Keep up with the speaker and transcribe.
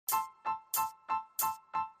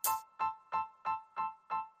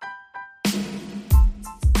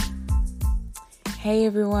Hey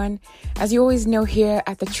everyone. As you always know, here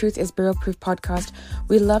at the Truth is Barrel Proof podcast,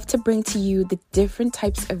 we love to bring to you the different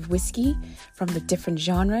types of whiskey from the different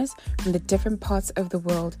genres, from the different parts of the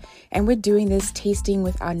world. And we're doing this tasting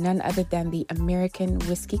with our none other than the American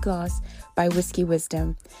Whiskey Glass by Whiskey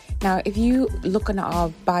Wisdom. Now, if you look on our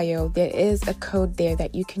bio, there is a code there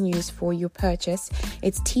that you can use for your purchase.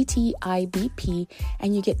 It's TTIBP,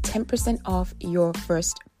 and you get 10% off your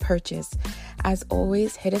first purchase. As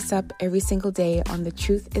always, hit us up every single day on the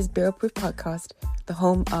Truth is Barrel Proof podcast, the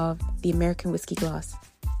home of the American Whiskey Glass.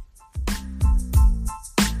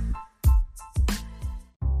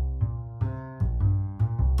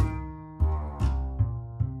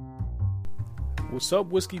 What's up,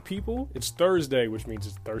 whiskey people? It's Thursday, which means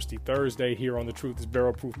it's Thirsty Thursday here on the Truth is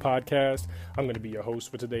Barrel Proof podcast. I'm going to be your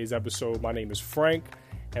host for today's episode. My name is Frank,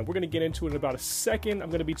 and we're going to get into it in about a second. I'm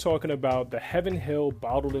going to be talking about the Heaven Hill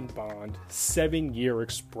Bottled in Bond 7-year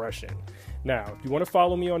expression. Now, if you want to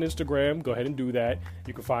follow me on Instagram, go ahead and do that.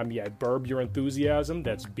 You can find me at Burb Your Enthusiasm.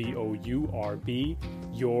 That's BOURB,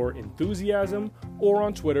 Your Enthusiasm. Or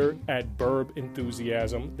on Twitter at Burb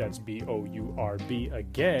Enthusiasm. That's BOURB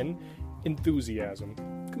again. Enthusiasm.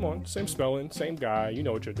 Come on, same spelling, same guy, you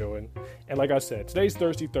know what you're doing. And like I said, today's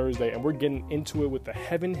Thirsty Thursday, and we're getting into it with the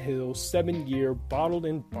Heaven Hill 7-year Bottled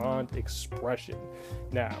in Bond expression.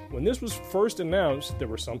 Now, when this was first announced, there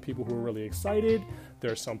were some people who were really excited.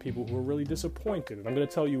 There are some people who were really disappointed, and I'm going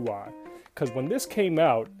to tell you why. Because when this came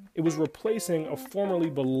out, it was replacing a formerly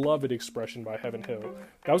beloved expression by Heaven Hill.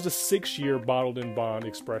 That was the 6-year Bottled in Bond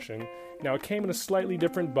expression. Now, it came in a slightly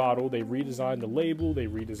different bottle. They redesigned the label, they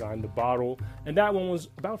redesigned the bottle, and that one was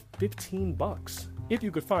about $15, if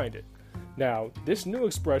you could find it. Now, this new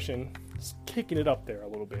expression is kicking it up there a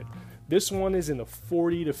little bit. This one is in the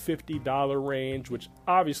 $40 to $50 range, which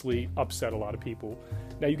obviously upset a lot of people.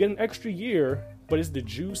 Now, you get an extra year, but is the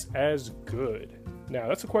juice as good? Now,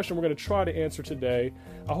 that's a question we're going to try to answer today.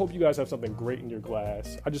 I hope you guys have something great in your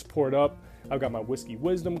glass. I just poured up. I've got my Whiskey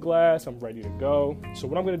Wisdom glass. I'm ready to go. So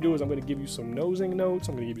what I'm going to do is I'm going to give you some nosing notes.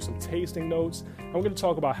 I'm going to give you some tasting notes. I'm going to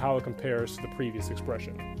talk about how it compares to the previous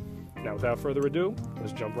expression. Now, without further ado,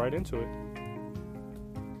 let's jump right into it.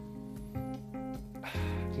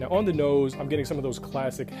 Now, on the nose, I'm getting some of those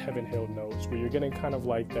classic Heaven Hill notes where you're getting kind of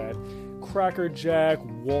like that Cracker Jack,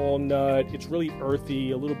 walnut. It's really earthy,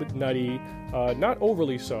 a little bit nutty, not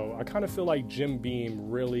overly so. I kind of feel like Jim Beam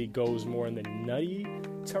really goes more in the nutty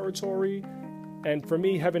territory. And for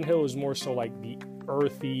me, Heaven Hill is more so like the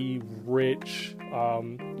earthy, rich,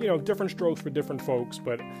 different strokes for different folks.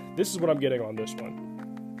 But this is what I'm getting on this one.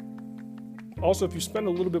 Also, if you spend a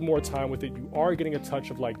little bit more time with it, you are getting a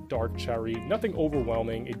touch of like dark cherry. Nothing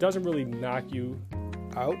overwhelming. It doesn't really knock you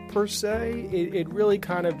out per se. It really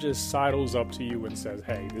kind of just sidles up to you and says,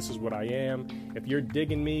 hey, this is what I am. If you're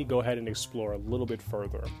digging me, go ahead and explore a little bit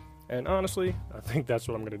further. And honestly, I think that's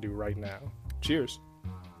what I'm going to do right now. Cheers.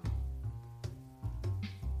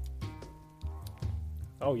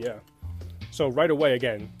 Oh yeah. So right away,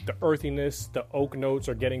 again, the earthiness, the oak notes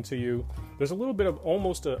are getting to you. There's a little bit of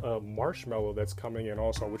almost a marshmallow that's coming in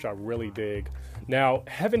also, which I really dig. Now,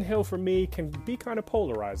 Heaven Hill for me can be kind of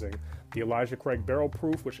polarizing. The Elijah Craig Barrel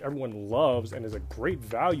Proof, which everyone loves and is a great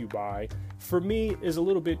value buy, for me is a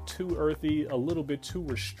little bit too earthy, a little bit too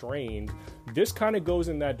restrained. This kind of goes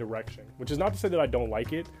in that direction, which is not to say that I don't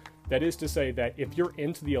like it. That is to say that if you're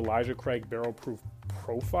into the Elijah Craig Barrel Proof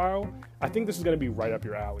profile, I think this is going to be right up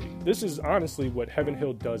your alley. This is honestly what Heaven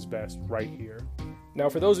Hill does best right here. Now,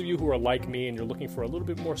 for those of you who are like me and you're looking for a little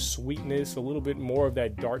bit more sweetness, a little bit more of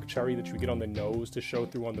that dark cherry that you get on the nose to show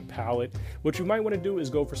through on the palate, what you might want to do is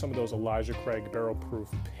go for some of those Elijah Craig Barrel Proof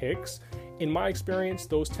picks. In my experience,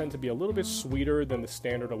 those tend to be a little bit sweeter than the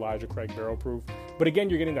standard Elijah Craig Barrel Proof. But again,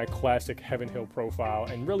 you're getting that classic Heaven Hill profile,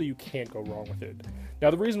 and really you can't go wrong with it. Now,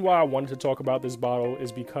 the reason why I wanted to talk about this bottle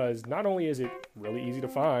is because not only is it really easy to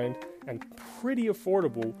find and pretty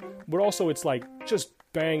affordable, but also it's like just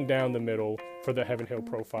bang down the middle for the Heaven Hill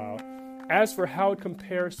profile. As for how it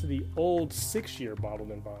compares to the old 6-year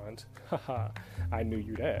Bottled in Bond, I knew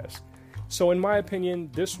you'd ask. So in my opinion,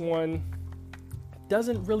 this one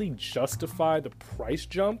doesn't really justify the price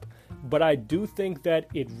jump, but I do think that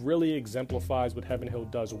it really exemplifies what Heaven Hill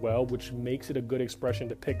does well, which makes it a good expression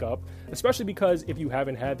to pick up, especially because if you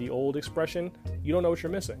haven't had the old expression, you don't know what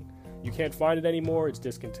you're missing. You can't find it anymore, it's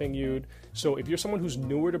discontinued. So if you're someone who's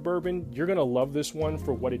newer to bourbon, you're going to love this one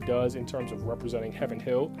for what it does in terms of representing Heaven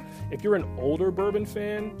Hill. If you're an older bourbon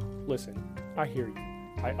fan, listen, I hear you.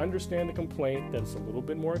 I understand the complaint that it's a little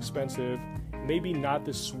bit more expensive. Maybe not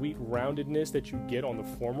the sweet roundedness that you get on the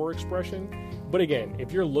former expression. But again,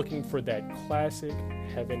 if you're looking for that classic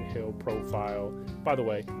Heaven Hill profile, by the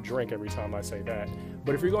way, drink every time I say that.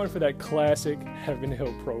 But if you're going for that classic Heaven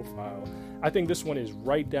Hill profile, I think this one is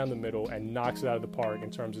right down the middle and knocks it out of the park in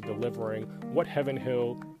terms of delivering what Heaven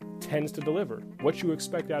Hill tends to deliver, what you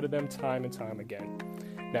expect out of them time and time again.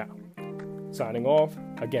 Now, signing off,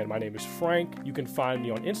 again, my name is Frank. You can find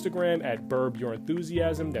me on Instagram at Burb Your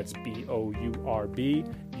Enthusiasm. That's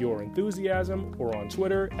BOURB, Your Enthusiasm, or on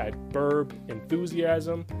Twitter at Burb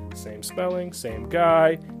Enthusiasm. Same spelling, same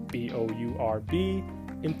guy,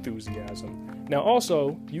 BOURB Enthusiasm. Now,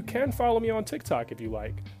 also, you can follow me on TikTok if you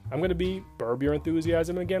like. I'm going to be Burb Your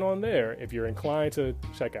Enthusiasm again on there. If you're inclined to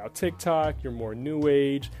check out TikTok, you're more new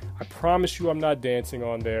age, I promise you I'm not dancing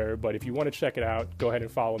on there, but if you want to check it out, go ahead and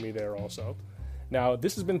follow me there also. Now,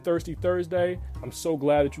 this has been Thirsty Thursday. I'm so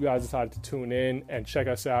glad that you guys decided to tune in and check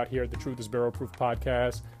us out here at the Truth is Barrel Proof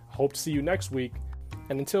podcast. Hope to see you next week.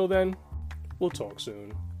 And until then, we'll talk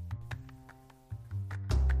soon.